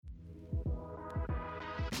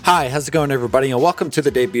Hi, how's it going, everybody? And welcome to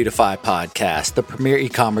the Debutify podcast, the premier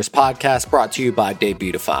e-commerce podcast brought to you by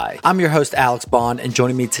Debutify. I'm your host, Alex Bond, and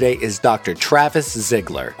joining me today is Dr. Travis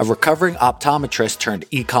Zigler, a recovering optometrist turned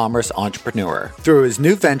e-commerce entrepreneur. Through his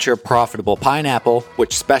new venture, Profitable Pineapple,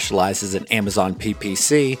 which specializes in Amazon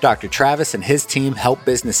PPC, Dr. Travis and his team help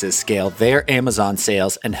businesses scale their Amazon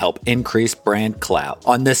sales and help increase brand clout.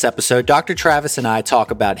 On this episode, Dr. Travis and I talk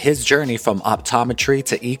about his journey from optometry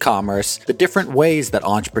to e-commerce, the different ways that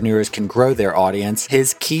entrepreneurs can grow their audience,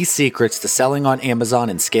 his key secrets to selling on Amazon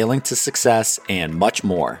and scaling to success, and much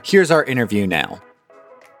more. Here's our interview now.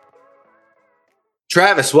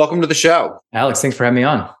 Travis, welcome to the show. Alex, thanks for having me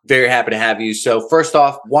on. Very happy to have you. So first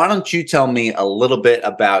off, why don't you tell me a little bit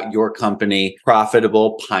about your company,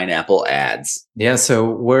 Profitable Pineapple Ads? Yeah, so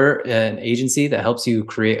we're an agency that helps you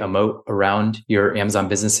create a moat around your Amazon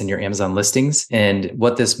business and your Amazon listings. And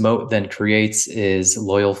what this moat then creates is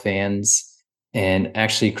loyal fans and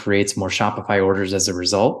actually creates more Shopify orders as a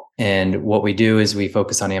result. And what we do is we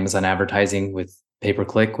focus on Amazon advertising with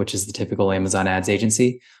pay-per-click, which is the typical Amazon ads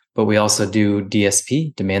agency. But we also do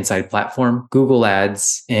DSP, demand side platform, Google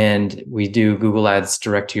ads, and we do Google ads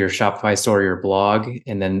direct to your Shopify store or your blog.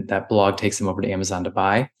 And then that blog takes them over to Amazon to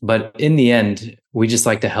buy. But in the end, we just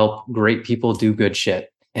like to help great people do good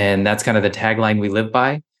shit. And that's kind of the tagline we live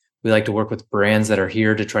by. We like to work with brands that are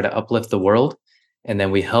here to try to uplift the world. And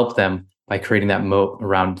then we help them by creating that moat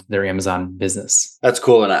around their Amazon business. That's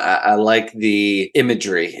cool. And I like the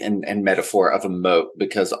imagery and metaphor of a moat,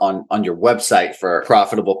 because on your website for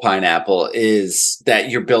Profitable Pineapple is that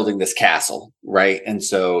you're building this castle, right? And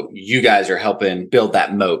so you guys are helping build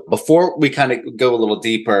that moat. Before we kind of go a little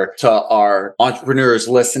deeper to our entrepreneurs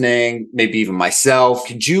listening, maybe even myself,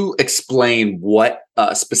 could you explain what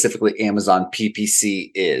specifically Amazon PPC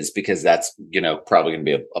is? Because that's, probably going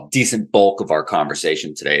to be a decent bulk of our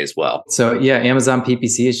conversation today as well. So yeah, Amazon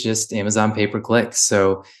PPC is just Amazon pay-per-click.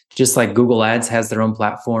 So just like Google Ads has their own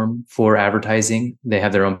platform for advertising, they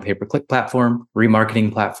have their own pay-per-click platform,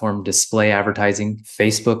 remarketing platform, display advertising.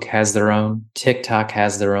 Facebook has their own, TikTok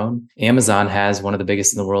has their own. Amazon has one of the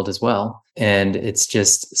biggest in the world as well. And it's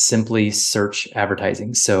just simply search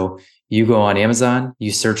advertising. So you go on Amazon,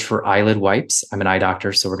 you search for eyelid wipes. I'm an eye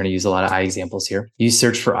doctor, so we're going to use a lot of eye examples here. You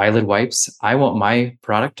search for eyelid wipes. I want my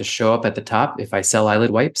product to show up at the top if I sell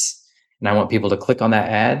eyelid wipes. And I want people to click on that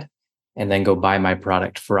ad and then go buy my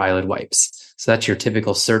product for eyelid wipes. So that's your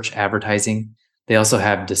typical search advertising. They also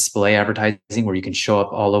have display advertising where you can show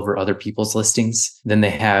up all over other people's listings. Then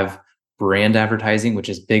they have brand advertising, which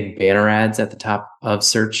is big banner ads at the top of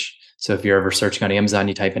search. So if you're ever searching on Amazon,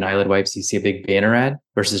 you type in eyelid wipes, you see a big banner ad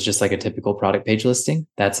versus just like a typical product page listing.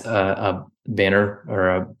 That's a banner or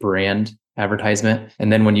a brand advertisement.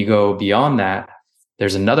 And then when you go beyond that,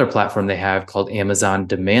 there's another platform they have called Amazon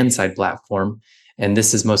Demand Side Platform. And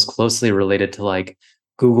this is most closely related to like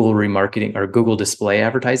Google remarketing or Google display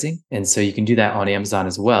advertising. And so you can do that on Amazon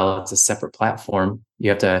as well. It's a separate platform. You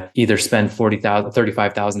have to either spend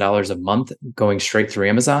 $35,000 a month going straight through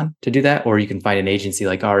Amazon to do that, or you can find an agency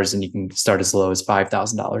like ours and you can start as low as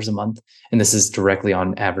 $5,000 a month. And this is directly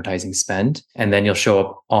on advertising spend. And then you'll show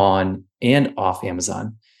up on and off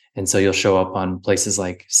Amazon. And so you'll show up on places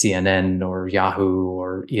like CNN or Yahoo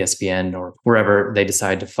or ESPN or wherever they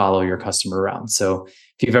decide to follow your customer around. So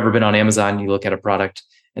if you've ever been on Amazon, you look at a product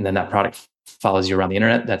and then that product follows you around the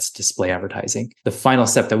internet, that's display advertising. The final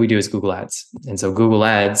step that we do is Google Ads. And so Google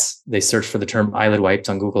Ads, they search for the term eyelid wipes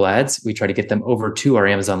on Google Ads. We try to get them over to our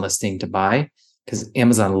Amazon listing to buy because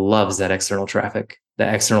Amazon loves that external traffic.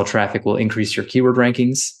 That external traffic will increase your keyword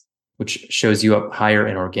rankings, which shows you up higher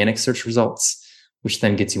in organic search results, which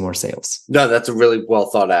then gets you more sales. No, that's a really well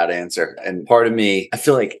thought out answer. And part of me, I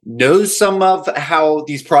feel like knows some of how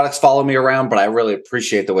these products follow me around, but I really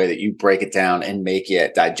appreciate the way that you break it down and make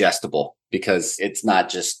it digestible, because it's not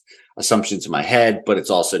just assumptions in my head, but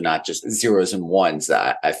it's also not just zeros and ones.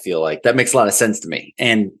 That I feel like that makes a lot of sense to me.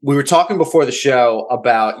 And we were talking before the show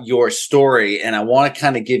about your story, and I want to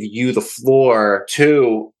kind of give you the floor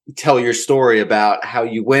to tell your story about how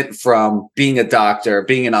you went from being a doctor,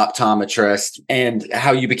 being an optometrist, and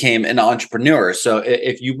how you became an entrepreneur. So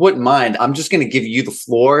if you wouldn't mind, I'm just going to give you the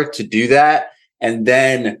floor to do that. And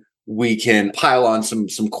then we can pile on some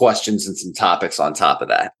questions and some topics on top of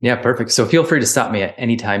that. Yeah, perfect. So feel free to stop me at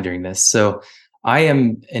any time during this. So I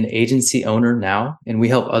am an agency owner now, and we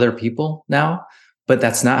help other people now, but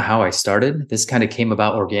that's not how I started. This kind of came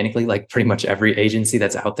about organically, like pretty much every agency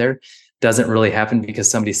that's out there. Doesn't really happen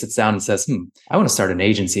because somebody sits down and says, I want to start an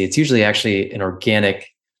agency. It's usually actually an organic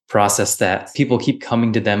process that people keep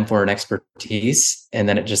coming to them for an expertise. And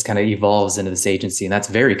then it just kind of evolves into this agency. And that's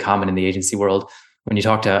very common in the agency world. When you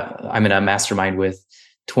talk to, I'm in a mastermind with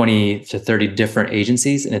 20 to 30 different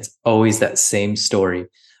agencies, and it's always that same story.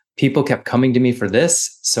 People kept coming to me for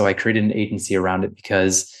this, so I created an agency around it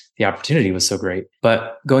because the opportunity was so great.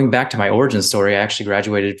 But going back to my origin story, I actually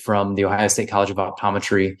graduated from the Ohio State College of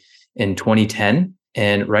Optometry in 2010.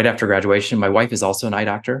 And right after graduation, my wife is also an eye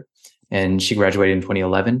doctor, and she graduated in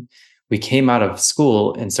 2011. We came out of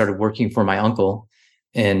school and started working for my uncle.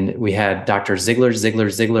 And we had Dr. Zigler,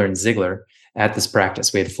 and Zigler at this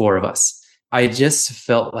practice. We had 4 of us. I just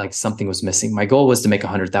felt like something was missing. My goal was to make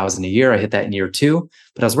 $100,000 a year. I hit that in year 2,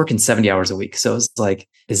 but I was working 70 hours a week. So it's like,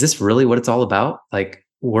 is this really what it's all about? Like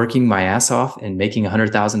working my ass off and making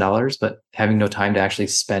 $100,000, but having no time to actually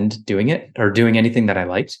spend doing it or doing anything that I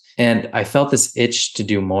liked. And I felt this itch to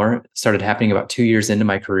do more. It started happening about 2 years into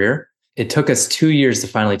my career. It took us 2 years to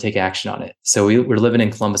finally take action on it. So we were living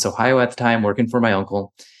in Columbus, Ohio at the time, working for my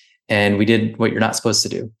uncle. And we did what you're not supposed to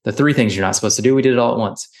do. The 3 things you're not supposed to do, we did it all at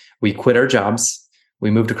once. We quit our jobs.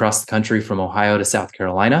 We moved across the country from Ohio to South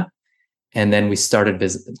Carolina. And then we started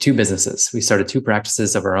 2 businesses. We started 2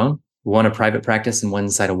 practices of our own, one a private practice and one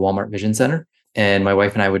inside a Walmart Vision Center. And my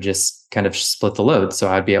wife and I would just kind of split the load. So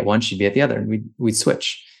I'd be at one, she'd be at the other, and we'd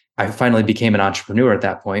switch. I finally became an entrepreneur at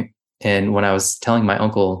that point. And when I was telling my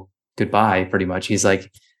uncle goodbye, pretty much, he's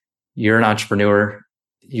like, you're an entrepreneur.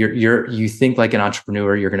 You think like an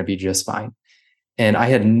entrepreneur, you're going to be just fine. And I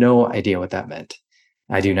had no idea what that meant.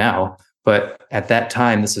 I do now. But at that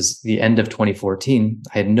time, this was the end of 2014,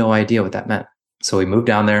 I had no idea what that meant. So we moved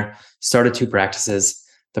down there, started 2 practices.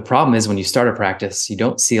 The problem is when you start a practice, you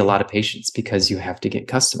don't see a lot of patients because you have to get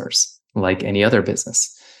customers like any other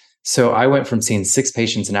business. So I went from seeing 6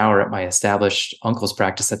 patients an hour at my established uncle's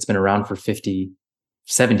practice that's been around for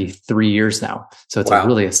 73 years now. So it's a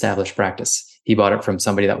really established practice. He bought it from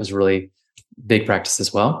somebody that was really big practice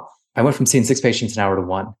as well. I went from seeing 6 patients an hour to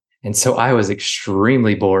 1. And so I was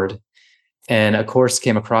extremely bored. And a course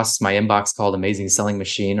came across my inbox called Amazing Selling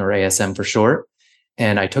Machine, or ASM for short.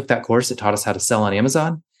 And I took that course. It taught us how to sell on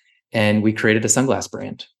Amazon. And we created a sunglass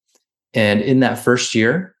brand. And in that first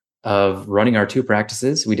year of running our 2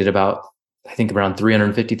 practices, we did about, I think, around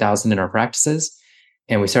 $350,000 in our practices.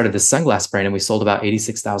 And we started this sunglass brand and we sold about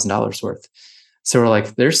 $86,000 worth. So we're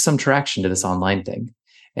like, there's some traction to this online thing.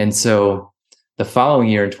 And so the following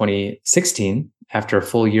year in 2016, after a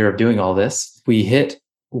full year of doing all this, we hit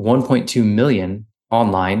 1.2 million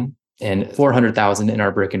online and 400,000 in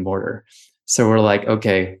our brick and mortar. So we're like,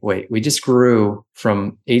 okay, wait, we just grew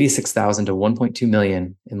from 86,000 to 1.2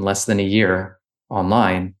 million in less than a year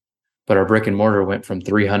online, but our brick and mortar went from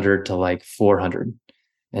 300 to like 400.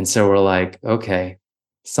 And so we're like, okay,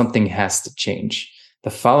 something has to change. The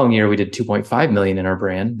following year, we did 2.5 million in our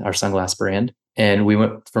brand, our sunglass brand, and we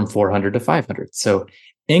went from 400 to 500. So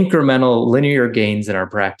incremental linear gains in our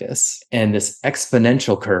practice and this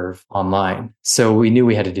exponential curve online. So we knew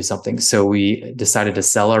we had to do something. So we decided to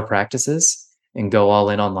sell our practices and go all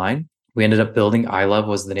in online. We ended up building I Love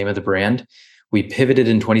was the name of the brand. We pivoted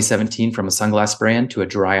in 2017 from a sunglass brand to a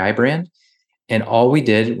dry eye brand. And all we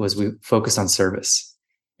did was we focused on service.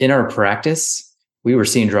 In our practice, we were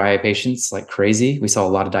seeing dry eye patients like crazy. We saw a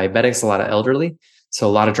lot of diabetics, a lot of elderly. So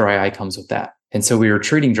a lot of dry eye comes with that. And so we were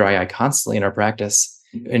treating dry eye constantly in our practice.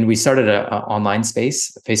 And we started an online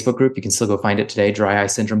space, a Facebook group. You can still go find it today, Dry Eye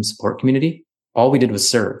Syndrome Support Community. All we did was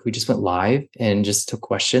serve. We just went live and just took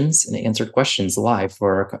questions and answered questions live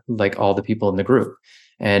for like all the people in the group.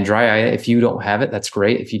 And dry eye, if you don't have it, that's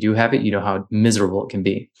great. If you do have it, you know how miserable it can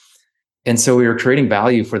be. And so we were creating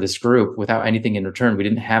value for this group without anything in return. We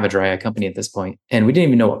didn't have a dry eye company at this point, and we didn't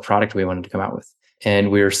even know what product we wanted to come out with.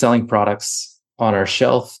 And we were selling products on our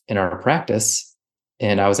shelf in our practice.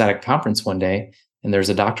 And I was at a conference one day, and there's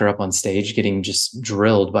a doctor up on stage getting just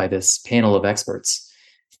drilled by this panel of experts.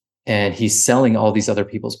 And he's selling all these other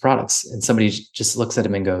people's products. And somebody just looks at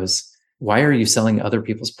him and goes, "Why are you selling other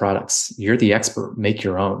people's products? You're the expert, make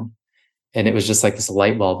your own." And it was just like this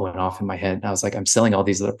light bulb went off in my head. And I was like, I'm selling all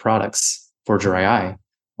these other products for dry eye.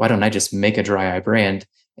 Why don't I just make a dry eye brand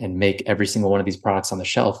and make every single one of these products on the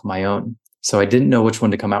shelf my own? So I didn't know which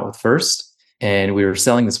one to come out with first. And we were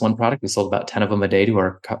selling this one product. We sold about 10 of them a day to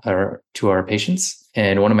our patients.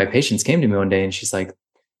 And one of my patients came to me one day and she's like,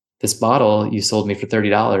 "This bottle you sold me for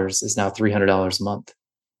 $30 is now $300 a month."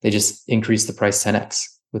 They just increased the price 10x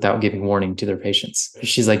without giving warning to their patients.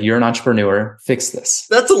 She's like, "You're an entrepreneur, fix this."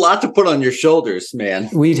 That's a lot to put on your shoulders, man.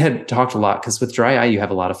 We had talked a lot because with dry eye, you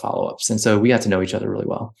have a lot of follow-ups. And so we got to know each other really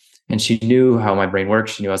well. And she knew how my brain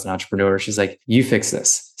works. She knew I was an entrepreneur. She's like, "You fix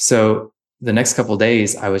this." So the next couple of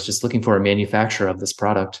days, I was just looking for a manufacturer of this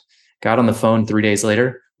product. Got on the phone 3 days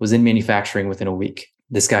later, was in manufacturing within a week.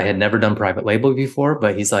 This guy had never done private label before,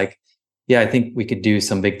 but he's like, yeah, I think we could do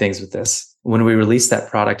some big things with this. When we released that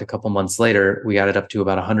product a couple months later, we got it up to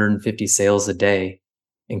about 150 sales a day,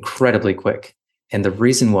 incredibly quick. And the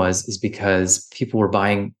reason is because people were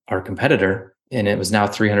buying our competitor and it was now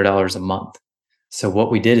 $300 a month. So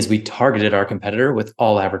what we did is we targeted our competitor with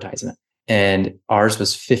all advertisement, and ours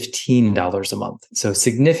was $15 a month. So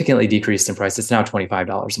significantly decreased in price. It's now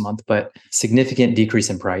 $25 a month, but significant decrease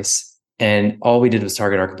in price. And all we did was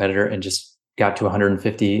target our competitor and just got to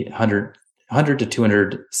 100 to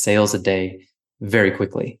 200 sales a day very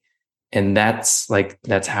quickly. And that's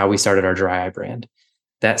how we started our dry eye brand.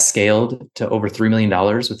 That scaled to over $3 million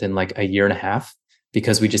within like a year and a half,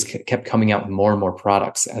 because we just kept coming out with more and more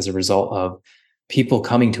products as a result of people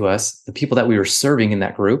coming to us. The people that we were serving in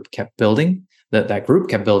that group kept building. That group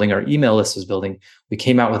kept building. Our email list was building. We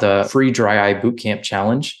came out with a free dry eye bootcamp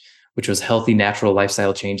challenge, which was healthy, natural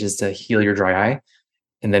lifestyle changes to heal your dry eye.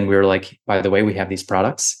 And then we were like, by the way, we have these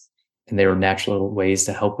products, and they were natural ways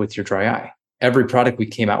to help with your dry eye. Every product we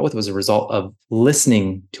came out with was a result of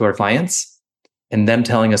listening to our clients and them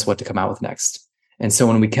telling us what to come out with next. And so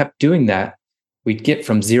when we kept doing that, we'd get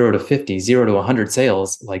from 0 to 50, 0 to 100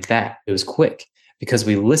 sales like that. It was quick because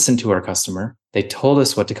we listened to our customer. They told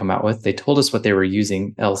us what to come out with. They told us what they were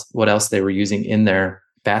using, what else they were using in their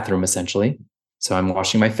bathroom, essentially. So I'm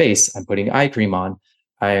washing my face. I'm putting eye cream on.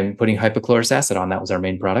 I'm putting hypochlorous acid on. That was our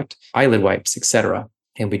main product. Eyelid wipes, etc.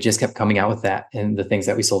 And we just kept coming out with that and the things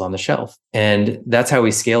that we sold on the shelf. And that's how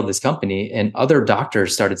we scaled this company. And other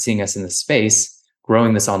doctors started seeing us in the space,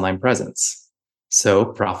 growing this online presence. So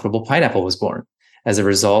Profitable Pineapple was born as a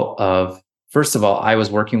result of, first of all, I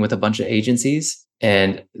was working with a bunch of agencies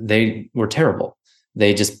and they were terrible.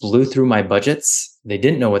 They just blew through my budgets. They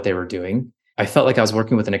didn't know what they were doing. I felt like I was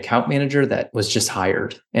working with an account manager that was just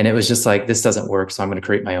hired. And it was just like, this doesn't work. So I'm going to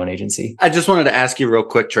create my own agency. I just wanted to ask you real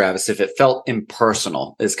quick, Travis, if it felt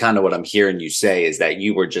impersonal is kind of what I'm hearing you say, is that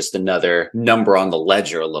you were just another number on the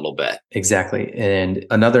ledger a little bit. Exactly. And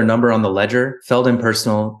another number on the ledger felt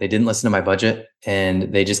impersonal. They didn't listen to my budget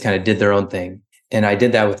and they just kind of did their own thing. And I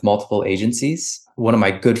did that with multiple agencies. One of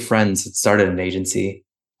my good friends had started an agency.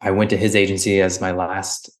 I went to his agency as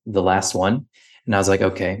the last one. And I was like,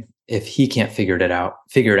 okay, if he can't figure it out,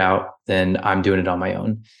 then I'm doing it on my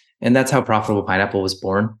own. And that's how Profitable Pineapple was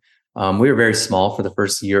born. We were very small for the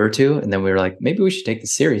first year or two. And then we were like, maybe we should take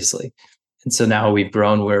this seriously. And so now we've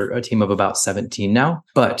grown. We're a team of about 17 now,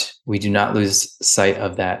 but we do not lose sight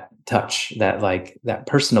of that touch, that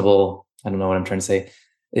personable, I don't know what I'm trying to say,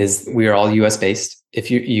 is we are all US based. If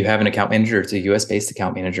you have an account manager, it's a US based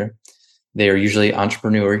account manager. They are usually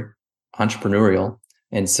entrepreneurial.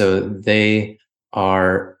 And so they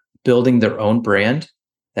are building their own brand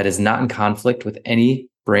that is not in conflict with any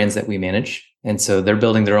brands that we manage. And so they're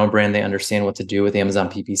building their own brand. They understand what to do with Amazon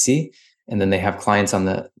PPC. And then they have clients on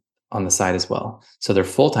the side as well. So their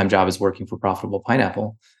full-time job is working for Profitable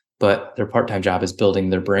Pineapple, but their part-time job is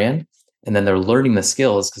building their brand. And then they're learning the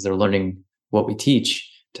skills because they're learning what we teach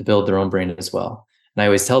to build their own brand as well. And I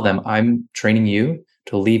always tell them, I'm training you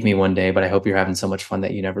to leave me one day, but I hope you're having so much fun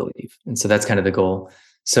that you never leave. And so that's kind of the goal.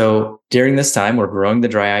 So during this time, we're growing the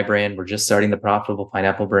dry eye brand. We're just starting the Profitable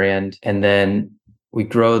Pineapple brand. And then we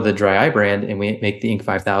grow the dry eye brand and we make the Inc.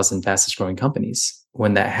 5000 fastest growing companies.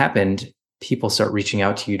 When that happened, people start reaching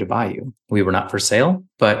out to you to buy you. We were not for sale,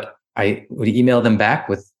 but I would email them back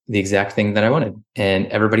with the exact thing that I wanted. And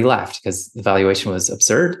everybody laughed because the valuation was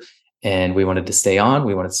absurd. And we wanted to stay on.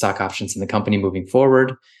 We wanted stock options in the company moving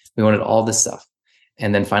forward. We wanted all this stuff.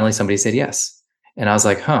 And then finally somebody said yes. And I was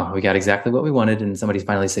like, we got exactly what we wanted. And somebody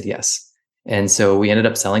finally said yes. And so we ended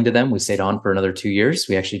up selling to them. We stayed on for another 2 years.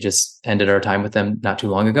 We actually just ended our time with them not too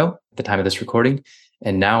long ago at the time of this recording.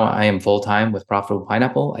 And now I am full-time with Profitable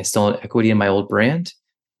Pineapple. I still own equity in my old brand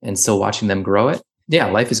and still watching them grow it. Yeah,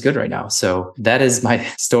 life is good right now. So that is my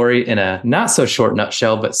story in a not so short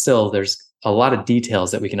nutshell, but still there's a lot of details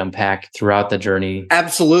that we can unpack throughout the journey.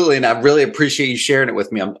 Absolutely. And I really appreciate you sharing it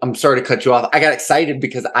with me. I'm sorry to cut you off. I got excited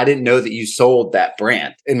because I didn't know that you sold that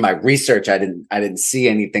brand. In my research, I didn't see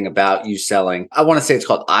anything about you selling. I want to say it's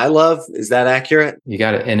called I Love. Is that accurate? You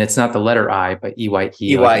got it. And it's not the letter I, but EYE.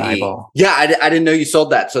 EYE. Like eyeball. Yeah, I didn't know you sold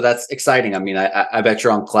that. So that's exciting. I mean, I bet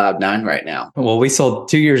you're on cloud 9 right now. Well, we sold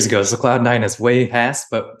 2 years ago. So cloud 9 is way past,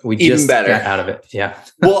 but we just got out of it. Yeah.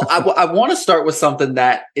 Well, I want to start with something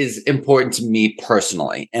that is important to me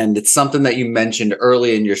personally. And it's something that you mentioned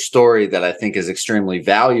early in your story that I think is extremely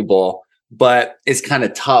valuable, but is kind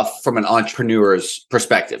of tough from an entrepreneur's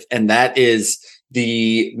perspective. And that is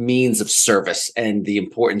the means of service and the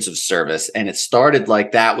importance of service. And it started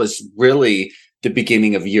like that was really the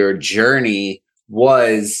beginning of your journey,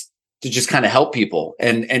 was to just kind of help people.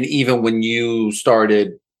 And even when you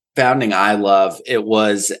started founding I Love, it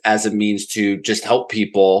was as a means to just help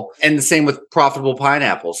people. And the same with Profitable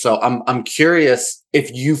Pineapple. So I'm curious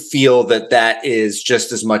if you feel that that is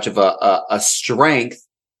just as much of a strength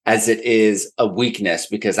as it is a weakness,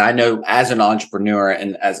 because I know as an entrepreneur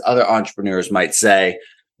and as other entrepreneurs might say,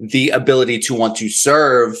 the ability to want to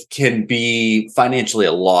serve can be financially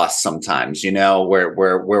a loss sometimes, where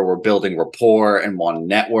we're building rapport and want to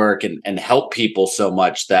network and help people so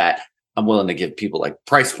much that I'm willing to give people like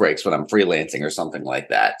price breaks when I'm freelancing or something like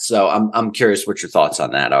that. So I'm curious what your thoughts on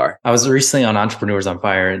that are. I was recently on Entrepreneurs on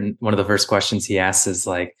Fire, and one of the first questions he asks is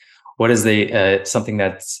like, what is the something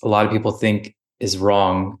that a lot of people think is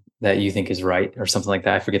wrong that you think is right, or something like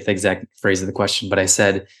that. I forget the exact phrase of the question, but I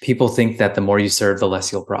said, people think that the more you serve, the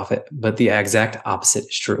less you'll profit. But the exact opposite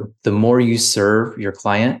is true. The more you serve your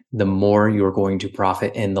client, the more you're going to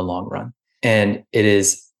profit in the long run. And it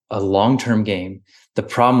is a long-term game. The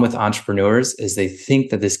problem with entrepreneurs is they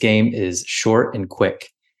think that this game is short and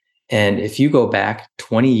quick. And if you go back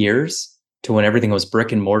 20 years to when everything was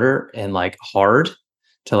brick and mortar and like hard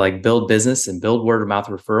to like build business and build word of mouth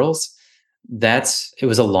referrals, it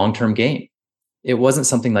was a long-term game. It wasn't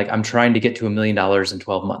something like I'm trying to get to $1 million in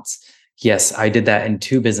 12 months. Yes, I did that in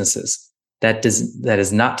 2 businesses. That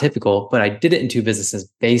is not typical, but I did it in 2 businesses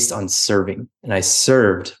based on serving, and I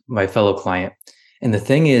served my fellow client. And the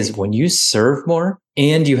thing is, when you serve more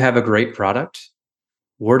and you have a great product,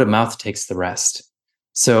 word of mouth takes the rest.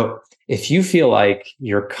 So if you feel like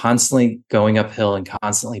you're constantly going uphill and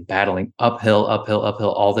constantly battling uphill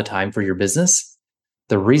all the time for your business,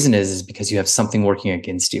 the reason is because you have something working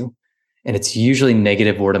against you. And it's usually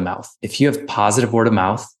negative word of mouth. If you have positive word of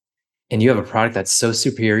mouth and you have a product that's so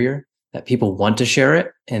superior that people want to share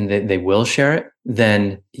it and they will share it,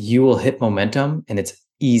 then you will hit momentum, and it's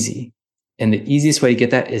easy. And the easiest way to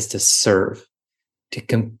get that is to serve, to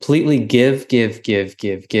completely give,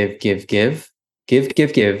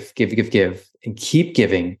 and keep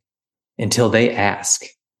giving until they ask.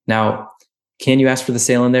 Now, can you ask for the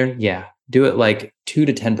sale in there? Yeah. Do it like 2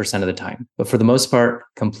 to 10% of the time. But for the most part,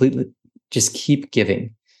 completely just keep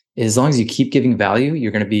giving. As long as you keep giving value,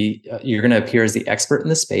 you're going to appear as the expert in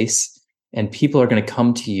the space, and people are going to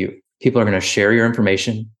come to you. People are going to share your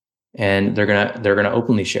information, and they're going to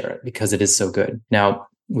openly share it because it is so good. Now,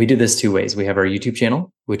 we do this 2 ways. We have our YouTube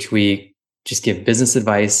channel, which we just give business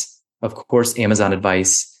advice, of course, Amazon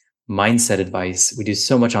advice, mindset advice. We do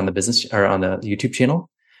so much on the business or on the YouTube channel.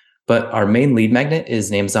 But our main lead magnet is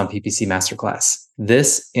an Amazon PPC Masterclass.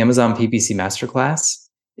 This Amazon PPC Masterclass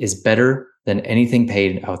is better than anything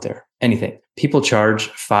paid out there. Anything. People charge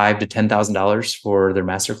 $5,000 to $10,000 for their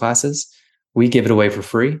masterclasses. We give it away for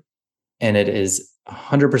free, and it is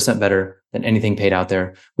 100% better than anything paid out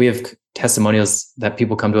there. We have testimonials that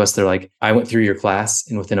people come to us. They're like, I went through your class,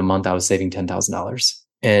 and within a month, I was saving $10,000.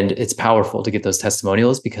 And it's powerful to get those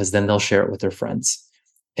testimonials because then they'll share it with their friends.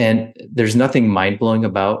 And there's nothing mind-blowing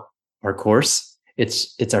about our course.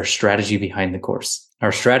 It's our strategy behind the course.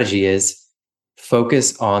 Our strategy is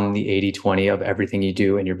focus on the 80-20 of everything you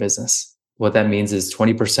do in your business. What that means is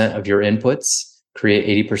 20% of your inputs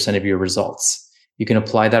create 80% of your results. You can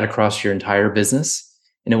apply that across your entire business,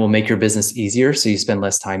 and it will make your business easier so you spend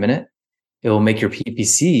less time in it. It will make your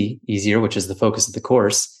PPC easier, which is the focus of the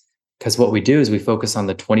course, because what we do is we focus on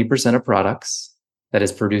the 20% of products that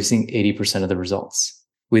is producing 80% of the results.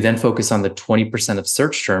 We then focus on the 20% of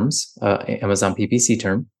search terms, Amazon PPC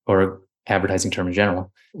term, or advertising term in general.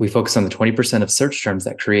 We focus on the 20% of search terms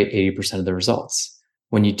that create 80% of the results.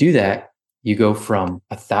 When you do that, you go from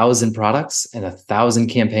 1,000 products and 1,000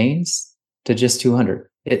 campaigns to just 200.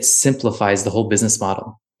 It simplifies the whole business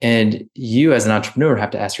model. And you as an entrepreneur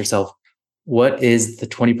have to ask yourself, what is the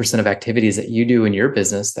 20% of activities that you do in your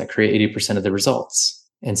business that create 80% of the results?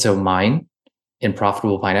 And so mine in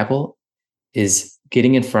Profitable Pineapple is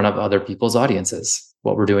getting in front of other people's audiences,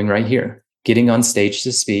 what we're doing right here, getting on stage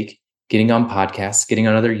to speak, getting on podcasts, getting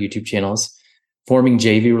on other YouTube channels, forming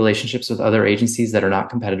JV relationships with other agencies that are not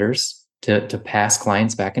competitors to pass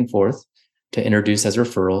clients back and forth, to introduce as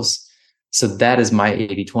referrals. So that is my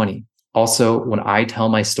 80-20. Also, when I tell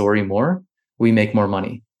my story more, we make more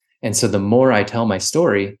money. And so the more I tell my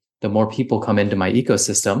story, the more people come into my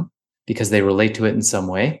ecosystem because they relate to it in some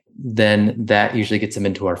way. Then that usually gets them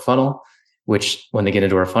into our funnel, which when they get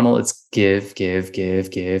into our funnel, it's give.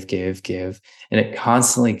 And it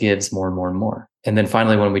constantly gives more and more and more. And then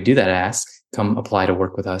finally, when we do that ask, come apply to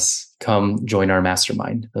work with us, come join our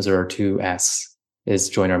mastermind. Those are our 2 asks, is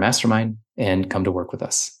join our mastermind and come to work with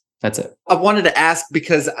us. That's it. I wanted to ask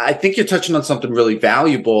because I think you're touching on something really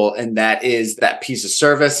valuable, and that is that piece of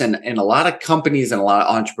service. And a lot of companies and a lot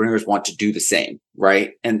of entrepreneurs want to do the same,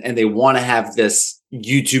 right? And they want to have this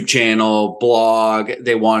YouTube channel, blog,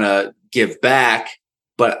 they want to give back.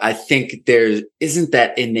 But I think there isn't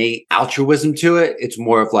that innate altruism to it. It's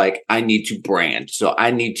more of like, I need to brand. So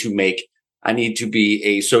I need to be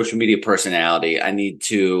a social media personality. I need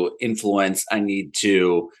to influence. I need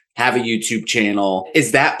to have a YouTube channel.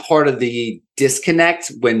 Is that part of the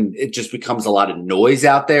disconnect when it just becomes a lot of noise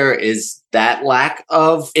out there? Is that lack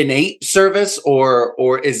of innate service,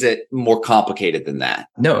 or is it more complicated than that?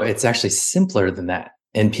 No, it's actually simpler than that.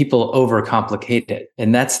 And people overcomplicate it.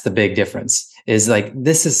 And that's the big difference, is like,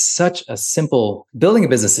 this is such a simple, building a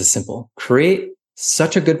business is simple. Create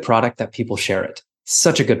such a good product that people share it.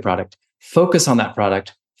 Such a good product. Focus on that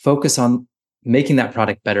product. Focus on making that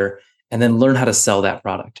product better, and then learn how to sell that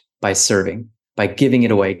product by serving, by giving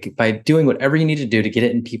it away, by doing whatever you need to do to get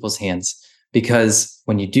it in people's hands. Because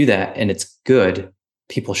when you do that and it's good,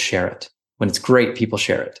 people share it. When it's great, people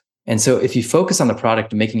share it. And so if you focus on the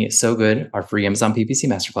product and making it so good, our free Amazon PPC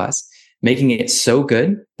masterclass, making it so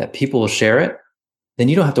good that people will share it, then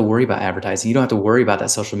you don't have to worry about advertising. You don't have to worry about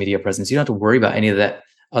that social media presence. You don't have to worry about any of that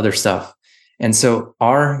other stuff. And so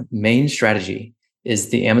our main strategy is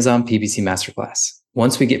the Amazon PPC masterclass.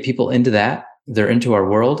 Once we get people into that, they're into our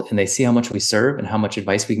world and they see how much we serve and how much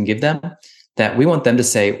advice we can give them, that we want them to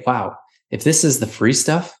say, wow, if this is the free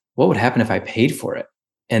stuff, what would happen if I paid for it?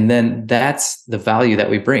 And then that's the value that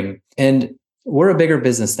we bring. And we're a bigger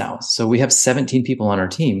business now. So we have 17 people on our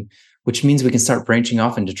team, which means we can start branching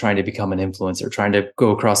off into trying to become an influencer, trying to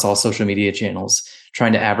go across all social media channels,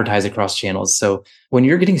 trying to advertise across channels. So when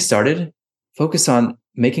you're getting started, focus on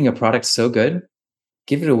making a product so good,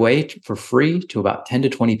 give it away for free to about 10 to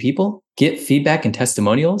 20 people, get feedback and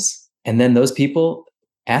testimonials. And then those people,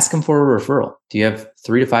 ask them for a referral. Do you have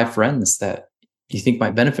 3 to 5 friends that you think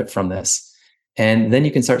might benefit from this? And then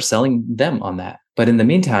you can start selling them on that. But in the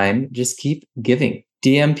meantime, just keep giving.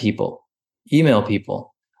 DM people, email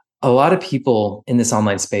people. A lot of people in this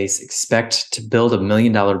online space expect to build $1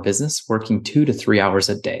 million business working 2 to 3 hours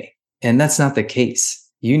a day. And that's not the case.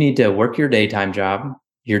 You need to work your daytime job,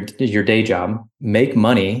 your day job, make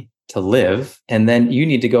money to live. And then you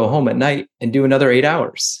need to go home at night and do another 8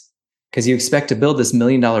 hours, because you expect to build this $1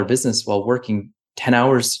 million business while working 10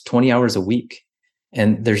 hours, 20 hours a week.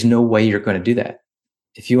 And there's no way you're going to do that.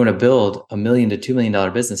 If you want to build $1 million to $2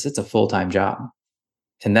 million business, it's a full-time job.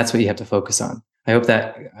 And that's what you have to focus on. I hope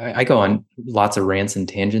that I go on lots of rants and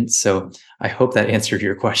tangents. So I hope that answered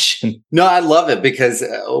your question. No, I love it, because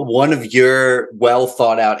one of your well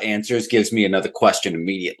thought out answers gives me another question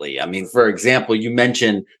immediately. I mean, for example, you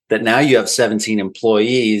mentioned that now you have 17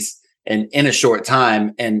 employees and in a short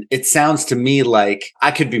time. And it sounds to me like,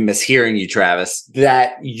 I could be mishearing you, Travis,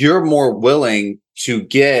 that you're more willing to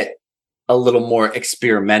get a little more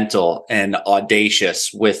experimental and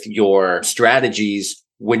audacious with your strategies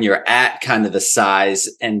when you're at kind of the size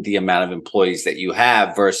and the amount of employees that you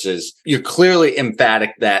have, versus you're clearly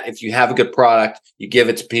emphatic that if you have a good product, you give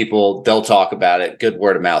it to people, they'll talk about it, good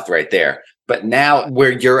word of mouth right there. But now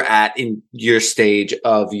where you're at in your stage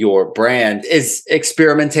of your brand is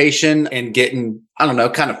experimentation and getting, I don't know,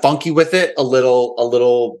 kind of funky with it, a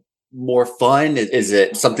little more fun. Is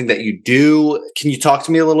it something that you do? Can you talk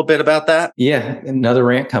to me a little bit about that? Yeah, another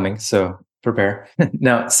rant coming. So prepare.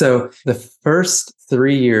 No, so the first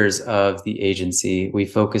 3 years of the agency, we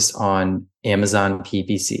focused on Amazon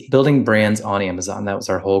PPC, building brands on Amazon. That was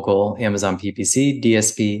our whole goal. Amazon PPC,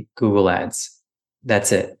 DSP, Google Ads.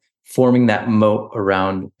 That's it. Forming that moat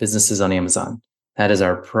around businesses on Amazon. That is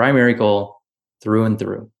our primary goal through and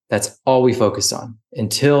through. That's all we focused on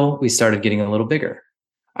until we started getting a little bigger.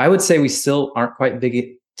 I would say we still aren't quite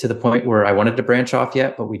big to the point where I wanted to branch off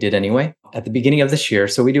yet, but we did anyway. At the beginning of this year,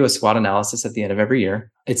 so we do a SWOT analysis at the end of every year.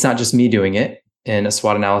 It's not just me doing it. And a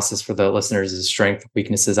SWOT analysis for the listeners is strength,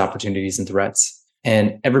 weaknesses, opportunities, and threats.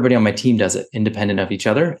 And everybody on my team does it independent of each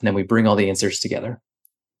other. And then we bring all the answers together.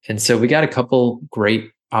 And so we got a couple great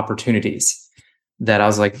opportunities that I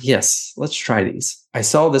was like, yes, let's try these. I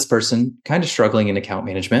saw this person kind of struggling in account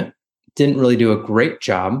management, didn't really do a great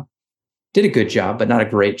job, did a good job, but not a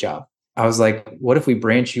great job. I was like, what if we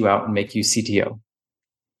branch you out and make you CTO,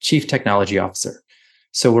 Chief Technology Officer?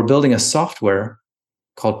 So we're building a software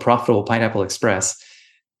called Profitable Pineapple Express.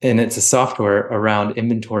 And it's a software around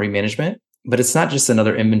inventory management, but it's not just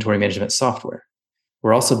another inventory management software.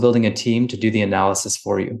 We're also building a team to do the analysis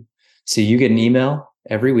for you. So you get an email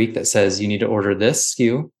every week that says you need to order this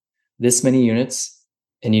SKU, this many units,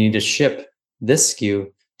 and you need to ship this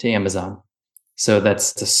SKU to Amazon. So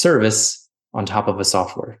that's the service on top of a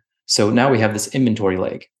software. So now we have this inventory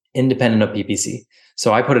leg, independent of PPC.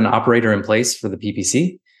 So I put an operator in place for the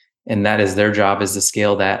PPC, and that is their job is to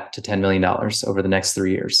scale that to $10 million over the next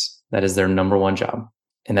 3 years. That is their number one job.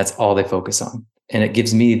 And that's all they focus on. And it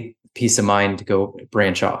gives me peace of mind to go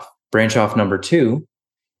branch off. Branch off number two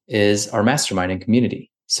is our mastermind and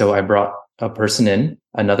community. So I brought a person in,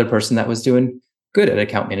 another person that was doing good at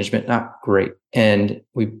account management, not great. And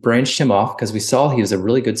we branched him off because we saw he was a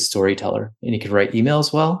really good storyteller and he could write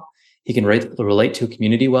emails well. He can relate to a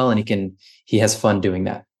community well, and he has fun doing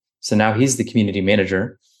that. So now he's the community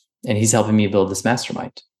manager and he's helping me build this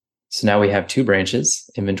mastermind. So now we have two branches,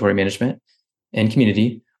 inventory management and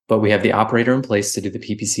community, but we have the operator in place to do the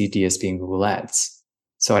PPC, DSP, and Google Ads.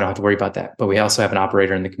 So I don't have to worry about that. But we also have an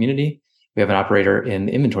operator in the community. We have an operator in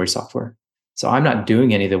the inventory software. So I'm not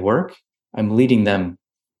doing any of the work. I'm leading them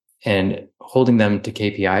and holding them to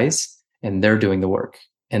KPIs, and they're doing the work.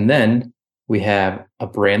 And then we have a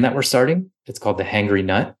brand that we're starting. It's called the Hangry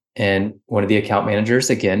Nut. And one of the account managers,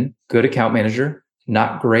 again, good account manager,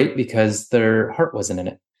 not great because their heart wasn't in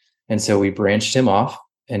it. And so we branched him off,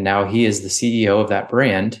 and now he is the CEO of that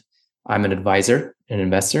brand. I'm an advisor, an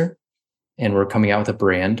investor, and we're coming out with a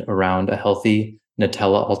brand around a healthy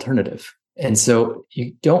Nutella alternative. And so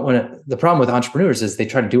you don't want to, the problem with entrepreneurs is they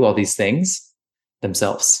try to do all these things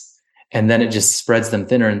themselves. And then it just spreads them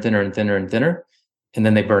thinner and thinner and thinner and thinner. And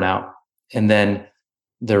then they burn out. And then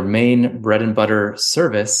their main bread and butter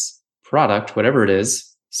service product, whatever it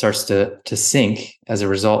is, starts to sink as a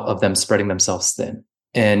result of them spreading themselves thin.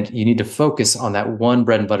 And you need to focus on that one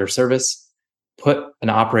bread and butter service, put an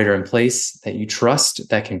operator in place that you trust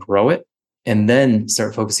that can grow it, and then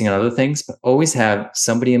start focusing on other things, but always have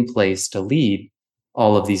somebody in place to lead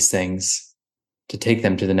all of these things to take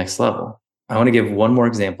them to the next level. I want to give one more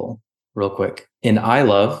example real quick. In I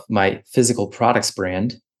Love, my physical products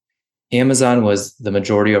brand, Amazon was the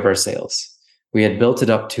majority of our sales. We had built it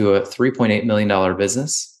up to a $3.8 million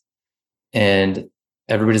business. And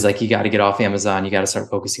everybody's like, you got to get off Amazon. You got to start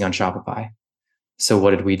focusing on Shopify. So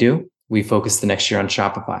what did we do? We focused the next year on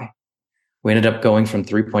Shopify. We ended up going from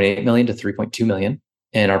 3.8 million to 3.2 million.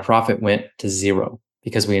 And our profit went to zero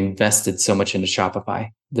because we invested so much into Shopify.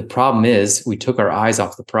 The problem is we took our eyes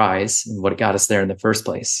off the prize and what got us there in the first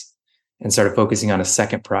place and started focusing on a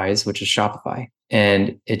second prize, which is Shopify.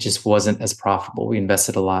 And it just wasn't as profitable. We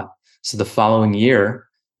invested a lot. So the following year,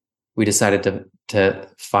 we decided to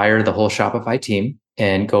fire the whole Shopify team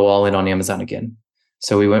and go all in on Amazon again.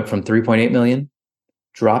 So we went from 3.8 million,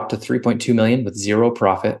 dropped to 3.2 million with zero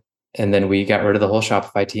profit. And then we got rid of the whole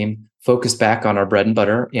Shopify team, focused back on our bread and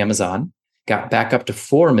butter, Amazon, got back up to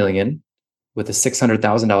 4 million with a $600,000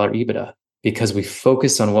 EBITDA because we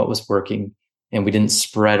focused on what was working and we didn't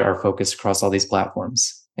spread our focus across all these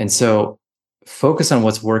platforms. And so focus on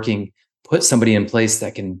what's working, put somebody in place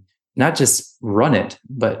that can not just run it,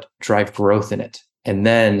 but drive growth in it. And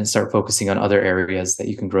then start focusing on other areas that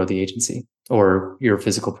you can grow the agency or your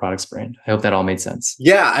physical products brand. I hope that all made sense.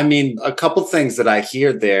 Yeah. I mean, a couple things that I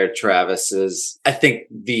hear there, Travis, is I think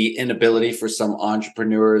the inability for some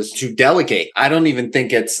entrepreneurs to delegate. I don't even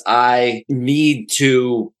think it's, I need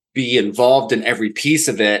to be involved in every piece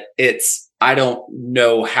of it. It's, I don't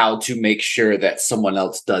know how to make sure that someone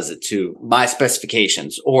else does it to my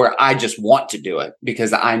specifications, or I just want to do it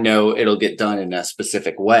because I know it'll get done in a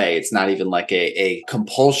specific way. It's not even like a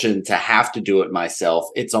compulsion to have to do it myself.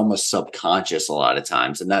 It's almost subconscious a lot of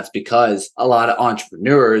times. And that's because a lot of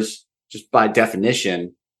entrepreneurs, just by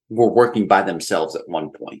definition, were working by themselves at one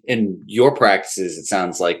point. In your practices, it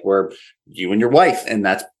sounds like were you and your wife, and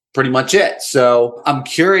that's pretty much it. So I'm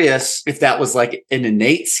curious if that was like an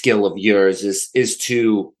innate skill of yours is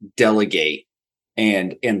to delegate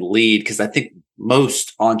and lead. Because I think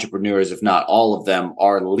most entrepreneurs, if not all of them,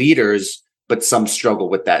 are leaders, but some struggle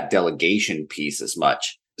with that delegation piece as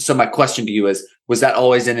much. So my question to you is, was that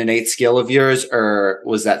always an innate skill of yours, or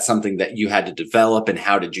was that something that you had to develop, and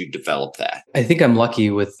how did you develop that? I think I'm lucky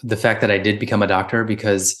with the fact that I did become a doctor,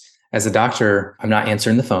 because as a doctor, I'm not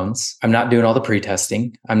answering the phones. I'm not doing all the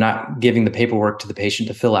pre-testing. I'm not giving the paperwork to the patient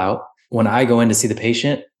to fill out. When I go in to see the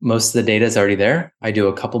patient, most of the data is already there. I do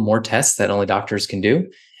a couple more tests that only doctors can do,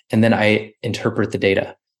 and then I interpret the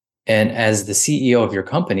data. And as the CEO of your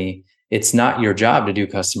company, it's not your job to do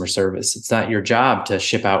customer service. It's not your job to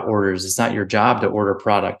ship out orders. It's not your job to order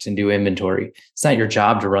product and do inventory. It's not your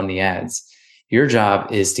job to run the ads. Your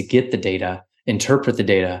job is to get the data, interpret the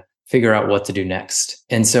data, figure out what to do next.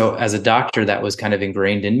 And so as a doctor, that was kind of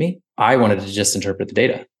ingrained in me. I wanted to just interpret the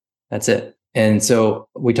data. That's it. And so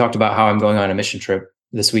we talked about how I'm going on a mission trip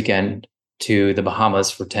this weekend to the Bahamas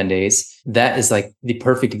for 10 days. That is like the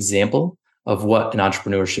perfect example of what an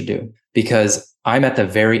entrepreneur should do, because I'm at the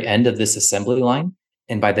very end of this assembly line.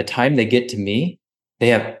 And by the time they get to me, they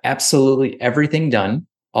have absolutely everything done.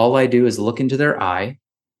 All I do is look into their eye,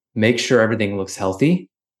 make sure everything looks healthy,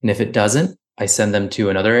 And if it doesn't, I send them to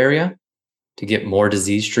another area to get more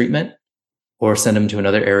disease treatment or send them to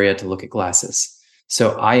another area to look at glasses.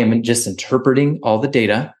 So I am just interpreting all the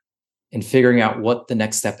data and figuring out what the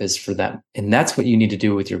next step is for them. And that's what you need to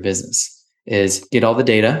do with your business is get all the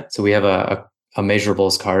data. So we have a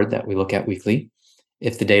measurables card that we look at weekly.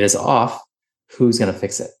 If the data is off, who's going to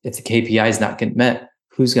fix it? If the KPI is not getting met,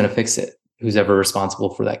 who's going to fix it? Who's ever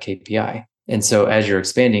responsible for that KPI? And so as you're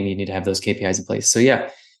expanding, you need to have those KPIs in place. So yeah,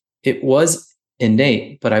 it was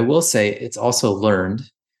innate, but I will say it's also learned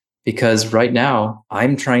because right now I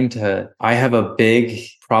have a big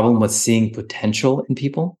problem with seeing potential in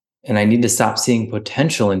people. And I need to stop seeing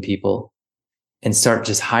potential in people and start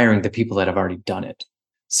just hiring the people that have already done it.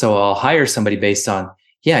 So I'll hire somebody based on,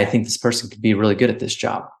 yeah, I think this person could be really good at this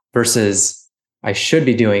job versus I should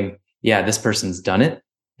be doing, yeah, this person's done it.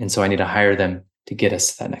 And so I need to hire them to get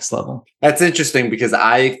us to that next level. That's interesting because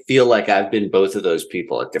I feel like I've been both of those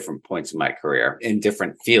people at different points in my career in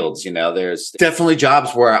different fields. You know, there's definitely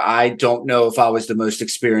jobs where I don't know if I was the most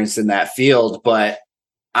experienced in that field, but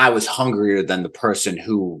I was hungrier than the person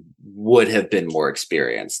who would have been more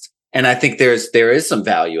experienced. And I think there is some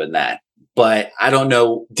value in that, but I don't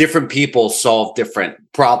know. Different people solve different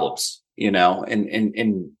problems, you know,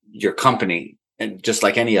 in your company. And just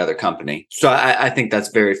like any other company. So I think that's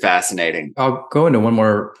very fascinating. I'll go into one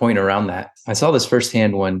more point around that. I saw this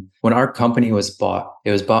firsthand when our company was bought. It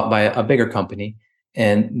was bought by a bigger company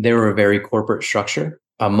and they were a very corporate structure.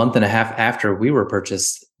 A month and a half after we were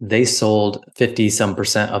purchased, they sold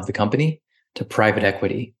 50% of the company to private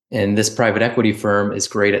equity. And this private equity firm is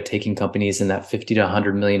great at taking companies in that $50 to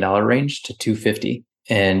 $100 million range to 250.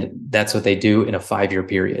 And that's what they do in a 5-year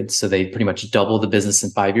period. So they pretty much double the business in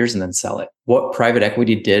 5 years and then sell it. What private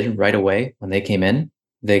equity did right away when they came in,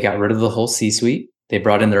 they got rid of the whole C-suite. They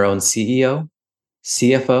brought in their own CEO,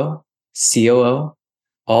 CFO, COO,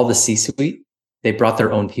 all the C-suite. They brought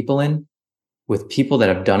their own people in with people that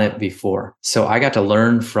have done it before. So I got to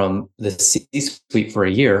learn from the C-suite for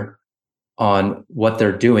a year on what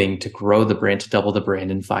they're doing to grow the brand, to double the brand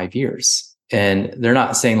in 5 years. And they're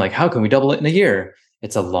not saying like, how can we double it in a year?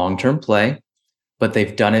 It's a long-term play, but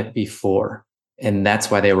they've done it before. And that's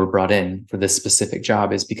why they were brought in for this specific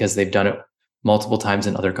job, is because they've done it multiple times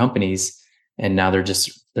in other companies. And now they're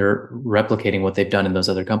replicating what they've done in those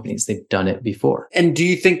other companies. They've done it before. And do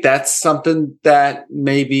you think that's something that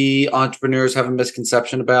maybe entrepreneurs have a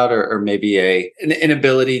misconception about, or maybe an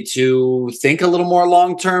inability to think a little more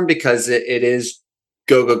long-term because it is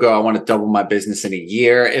go. I want to double my business in a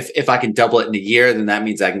year. If I can double it in a year, then that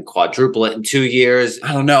means I can quadruple it in 2 years.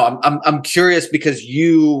 I don't know. I'm curious because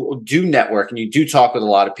you do network and you do talk with a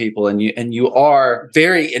lot of people and you are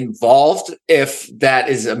very involved. If that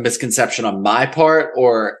is a misconception on my part,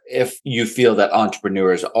 or if you feel that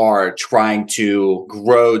entrepreneurs are trying to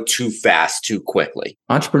grow too fast, too quickly.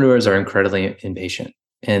 Entrepreneurs are incredibly impatient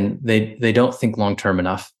and they don't think long-term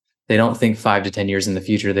enough. They don't think 5 to 10 years in the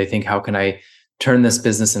future. They think, how can I turn this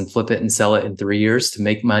business and flip it and sell it in 3 years to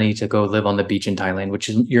make money to go live on the beach in Thailand, which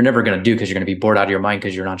you're never going to do because you're going to be bored out of your mind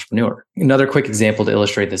because you're an entrepreneur. Another quick example to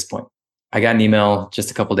illustrate this point. I got an email just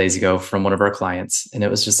a couple of days ago from one of our clients, and it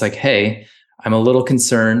was just like, hey, I'm a little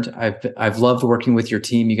concerned. I've loved working with your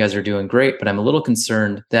team. You guys are doing great, but I'm a little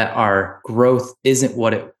concerned that our growth isn't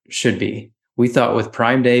what it should be. We thought with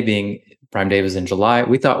Prime Day was in July.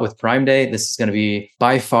 We thought with Prime Day, this is going to be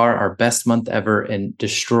by far our best month ever and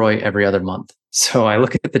destroy every other month. So I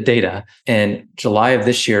look at the data, and July of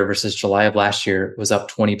this year versus July of last year was up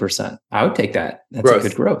 20%. I would take that. That's growth. A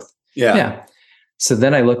good growth. Yeah. So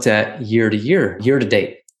then I looked at year to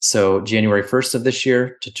date. So January 1st of this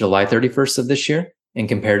year to July 31st of this year, and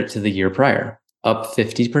compared it to the year prior, up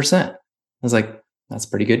 50%. I was like, that's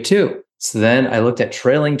pretty good too. So then I looked at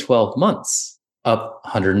trailing 12 months, up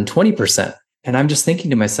 120%. And I'm just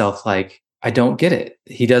thinking to myself, like, I don't get it.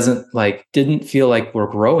 He didn't feel like we're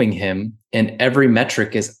growing him, and every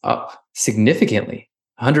metric is up significantly.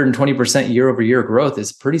 120% year over year growth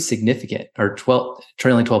is pretty significant, or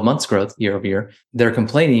trailing 12 months growth year over year. They're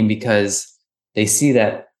complaining because they see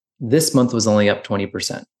that this month was only up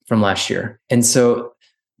 20% from last year. And so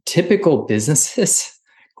typical businesses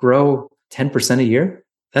grow 10% a year.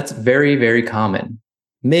 That's very, very common,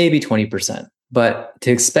 maybe 20%. But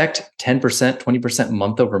to expect 10%, 20%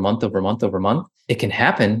 month over month over month over month, it can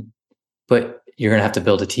happen, but you're going to have to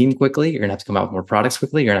build a team quickly. You're going to have to come out with more products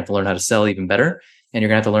quickly. You're going to have to learn how to sell even better. And you're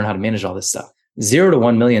going to have to learn how to manage all this stuff. 0 to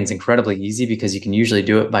 1 million is incredibly easy because you can usually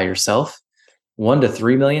do it by yourself. 1 to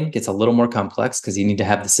 3 million gets a little more complex because you need to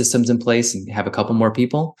have the systems in place and have a couple more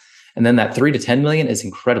people. And then that 3 to 10 million is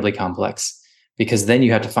incredibly complex because then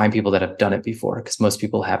you have to find people that have done it before, because most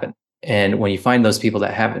people haven't. And when you find those people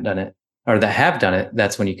that haven't done it or that have done it,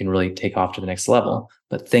 that's when you can really take off to the next level.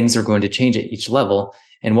 But things are going to change at each level.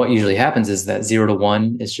 And what usually happens is that 0 to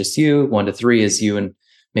 1 is just you, 1 to 3 is you and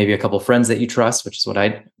maybe a couple of friends that you trust, which is what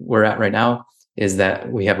we're at right now, is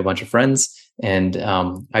that we have a bunch of friends. And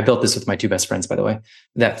I built this with my 2 best friends, by the way.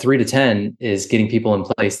 That 3 to 10 is getting people in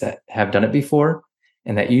place that have done it before.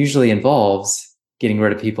 And that usually involves getting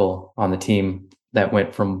rid of people on the team that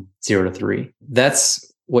went from 0 to 3.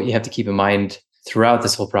 That's what you have to keep in mind throughout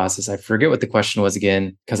this whole process. I forget what the question was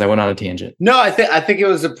again, because I went on a tangent. No, I think it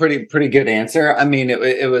was a pretty good answer. I mean,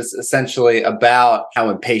 it was essentially about how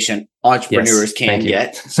impatient entrepreneurs can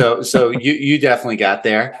get. So you definitely got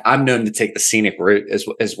there. I'm known to take the scenic route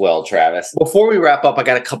as well, Travis. Before we wrap up, I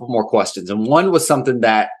got a couple more questions. And one was something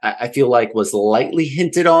that I feel like was lightly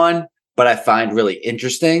hinted on, but I find really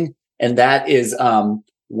interesting. And that is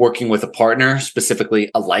working with a partner, specifically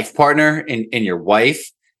a life partner in your wife.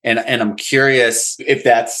 And I'm curious if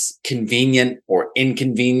that's convenient or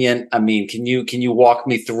inconvenient. I mean, can you walk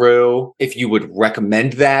me through if you would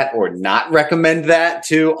recommend that or not recommend that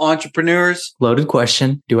to entrepreneurs? Loaded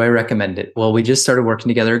question. Do I recommend it? Well, we just started working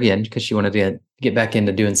together again because she wanted to get back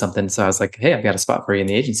into doing something. So I was like, hey, I've got a spot for you in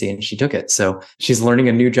the agency. And she took it. So she's learning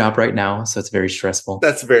a new job right now. So it's very stressful.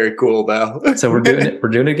 That's very cool though. So we're doing it. We're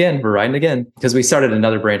doing it again. We're riding again because we started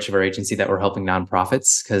another branch of our agency that we're helping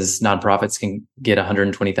nonprofits because nonprofits can get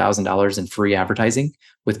 $120,000 in free advertising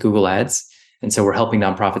with Google Ads. And so we're helping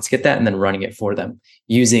nonprofits get that and then running it for them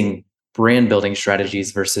using brand building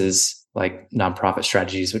strategies versus like nonprofit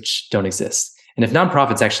strategies, which don't exist. And if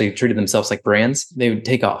nonprofits actually treated themselves like brands, they would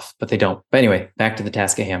take off, but they don't. But anyway, back to the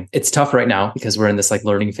task at hand. It's tough right now because we're in this like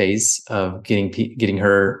learning phase of getting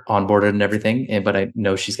her onboarded and everything. But I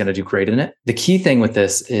know she's going to do great in it. The key thing with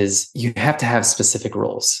this is you have to have specific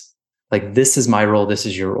roles. Like this is my role. This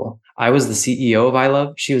is your role. I was the CEO of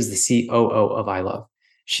iLove. She was the COO of iLove.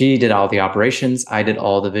 She did all the operations. I did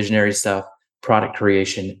all the visionary stuff, product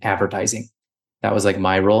creation, advertising. That was like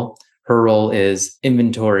my role. Her role is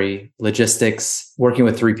inventory, logistics, working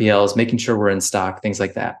with 3PLs, making sure we're in stock, things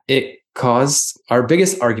like that. It caused our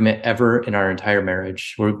biggest argument ever in our entire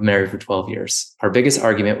marriage. We're married for 12 years. Our biggest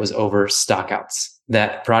argument was over stockouts.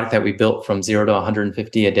 That product that we built from 0 to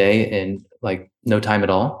 150 a day in like no time at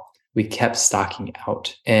all, we kept stocking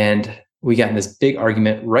out. And we got in this big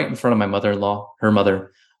argument right in front of my mother-in-law, her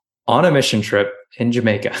mother, on a mission trip in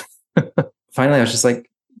Jamaica. Finally, I was just like,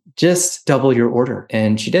 just double your order.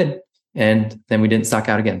 And she did. And then we didn't stock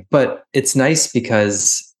out again. But it's nice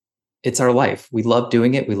because it's our life. We love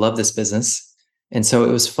doing it. We love this business. And so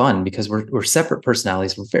it was fun because we're separate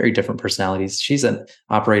personalities. We're very different personalities. She's an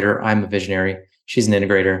operator. I'm a visionary. She's an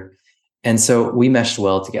integrator. And so we meshed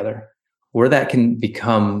well together. Where that can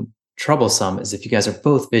become troublesome is if you guys are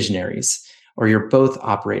both visionaries or you're both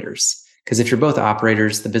operators. Because if you're both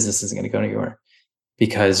operators, the business isn't going to go anywhere,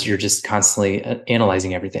 because you're just constantly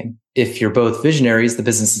analyzing everything. If you're both visionaries, the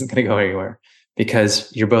business isn't going to go anywhere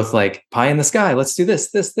because you're both like pie in the sky. Let's do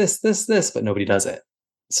this, but nobody does it.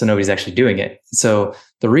 So nobody's actually doing it. So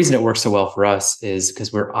the reason it works so well for us is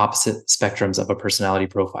because we're opposite spectrums of a personality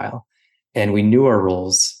profile and we knew our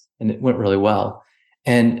roles and it went really well.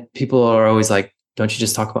 And people are always like, don't you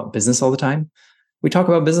just talk about business all the time? We talk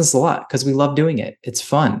about business a lot because we love doing it. It's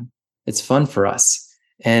fun. It's fun for us.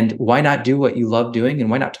 And why not do what you love doing? And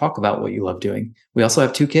why not talk about what you love doing? We also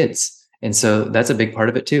have 2 kids. And so that's a big part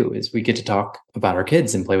of it too, is we get to talk about our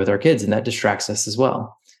kids and play with our kids. And that distracts us as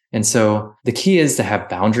well. And so the key is to have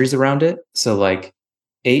boundaries around it. So like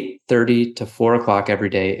 8:30 to 4 o'clock every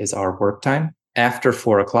day is our work time. After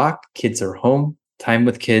 4 o'clock, kids are home, time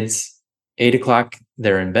with kids. 8 o'clock,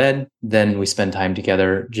 they're in bed. Then we spend time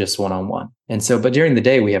together just one-on-one. And so, but during the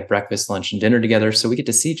day, we have breakfast, lunch, and dinner together. So we get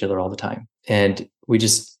to see each other all the time. And we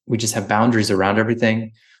just have boundaries around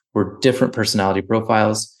everything. We're different personality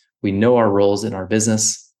profiles. We know our roles in our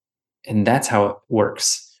business. And that's how it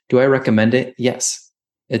works. Do I recommend it? Yes.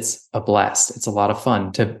 It's a blast. It's a lot of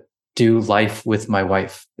fun to do life with my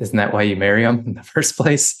wife. Isn't that why you marry them in the first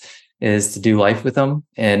place? Is to do life with them.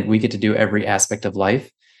 And we get to do every aspect of life.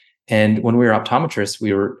 And when we were optometrists,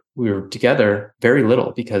 we were together very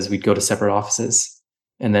little because we'd go to separate offices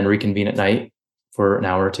and then reconvene at night for an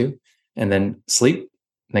hour or 2 and then sleep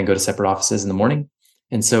and then go to separate offices in the morning.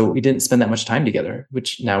 And so we didn't spend that much time together,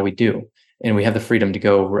 which now we do. And we have the freedom to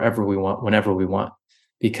go wherever we want, whenever we want,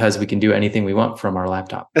 because we can do anything we want from our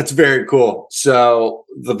laptop. That's very cool. So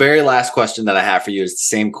the very last question that I have for you is the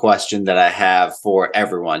same question that I have for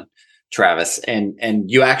everyone, Travis, and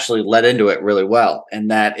you actually led into it really well.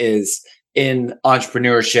 And that is, in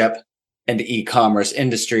entrepreneurship, and e-commerce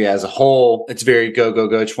industry as a whole. It's very go, go,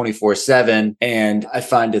 go 24/7. And I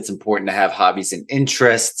find it's important to have hobbies and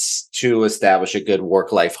interests to establish a good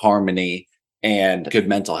work-life harmony and good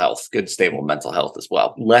mental health, good stable mental health as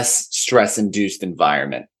well. Less stress-induced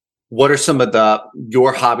environment. What are some of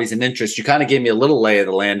your hobbies and interests? You kind of gave me a little lay of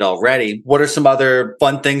the land already. What are some other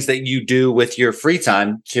fun things that you do with your free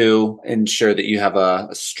time to ensure that you have a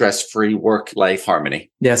stress-free work-life harmony?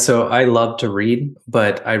 Yeah, so I love to read,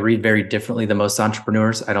 but I read very differently than most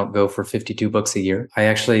entrepreneurs. I don't go for 52 books a year. I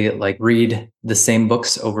actually read the same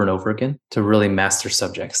books over and over again to really master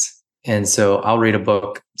subjects. And so I'll read a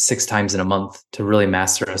book 6 times in a month to really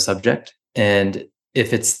master a subject. And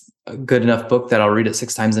if it's a good enough book that I'll read it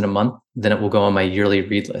 6 times in a month, then it will go on my yearly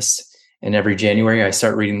read list. And every January, I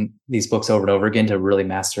start reading these books over and over again to really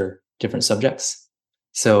master different subjects.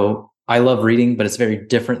 So I love reading, but it's very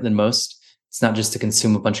different than most. It's not just to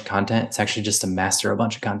consume a bunch of content. It's actually just to master a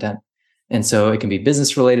bunch of content. And so it can be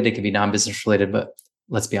business related. It can be non-business related, but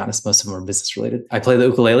let's be honest, most of them are business related. I play the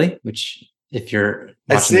ukulele, which if you're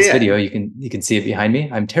watching this video, you can see it behind me.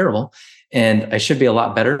 I'm terrible. And I should be a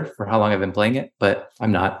lot better for how long I've been playing it, but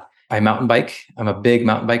I'm not. I mountain bike. I'm a big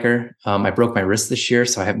mountain biker. I broke my wrist this year,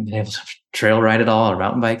 so I haven't been able to trail ride at all or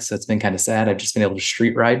mountain bike. So it's been kind of sad. I've just been able to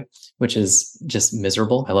street ride, which is just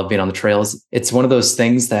miserable. I love being on the trails. It's one of those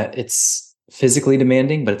things that it's physically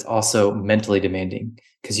demanding, but it's also mentally demanding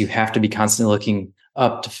because you have to be constantly looking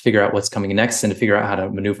up to figure out what's coming next and to figure out how to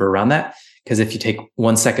maneuver around that. Because if you take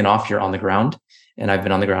 1 second off, you're on the ground. And I've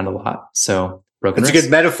been on the ground a lot. So broken wrist. It's a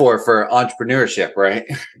good metaphor for entrepreneurship, right?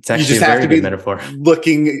 It's actually a very good metaphor.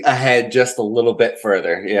 Looking ahead just a little bit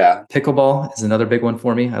further. Yeah. Pickleball is another big one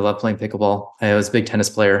for me. I love playing pickleball. I was a big tennis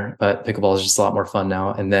player, but pickleball is just a lot more fun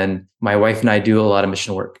now. And then my wife and I do a lot of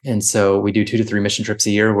mission work. And so we do 2 to 3 mission trips a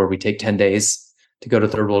year where we take 10 days to go to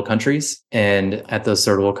third world countries. And at those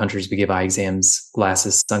third world countries, we give eye exams,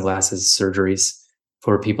 glasses, sunglasses, surgeries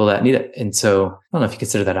for people that need it. And so I don't know if you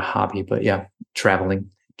consider that a hobby, but yeah, traveling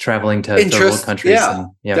to third world countries.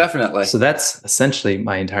 Yeah, definitely. So that's essentially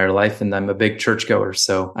my entire life. And I'm a big churchgoer.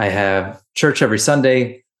 So I have church every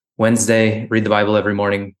Sunday, Wednesday, read the Bible every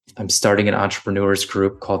morning. I'm starting an entrepreneurs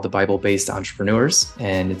group called the Bible-Based Entrepreneurs.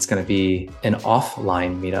 And it's going to be an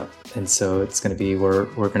offline meetup. And so it's going to be where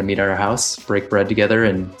we're going to meet at our house, break bread together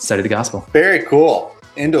and study the gospel. Very cool.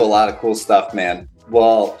 Into a lot of cool stuff, man.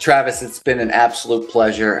 Well, Travis, it's been an absolute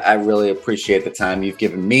pleasure. I really appreciate the time. You've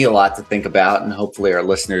given me a lot to think about and hopefully our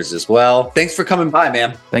listeners as well. Thanks for coming by,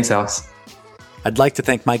 man. Thanks, Alex. I'd like to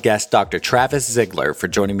thank my guest, Dr. Travis Zigler, for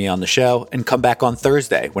joining me on the show, and come back on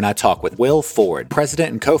Thursday when I talk with Will Ford,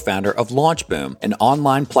 president and co-founder of LaunchBoom, an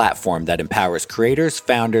online platform that empowers creators,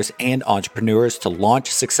 founders, and entrepreneurs to launch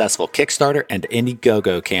successful Kickstarter and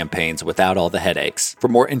Indiegogo campaigns without all the headaches. For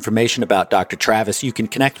more information about Dr. Travis, you can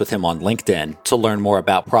connect with him on LinkedIn. To learn more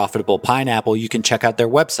about Profitable Pineapple, you can check out their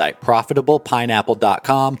website,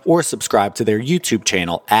 profitablepineapple.com, or subscribe to their YouTube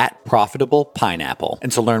channel at Profitable Pineapple.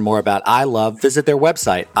 And to learn more about I Love, visit their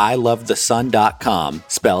website, ilovethesun.com,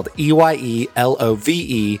 spelled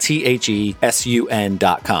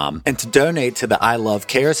EYELOVETHESUN.com. And to donate to the I Love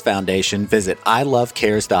Cares Foundation, visit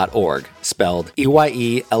ilovecares.org, spelled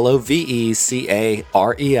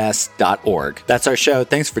EYELOVECARES.org. That's our show.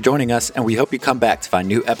 Thanks for joining us, and we hope you come back to find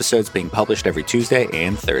new episodes being published every Tuesday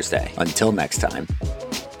and Thursday. Until next time.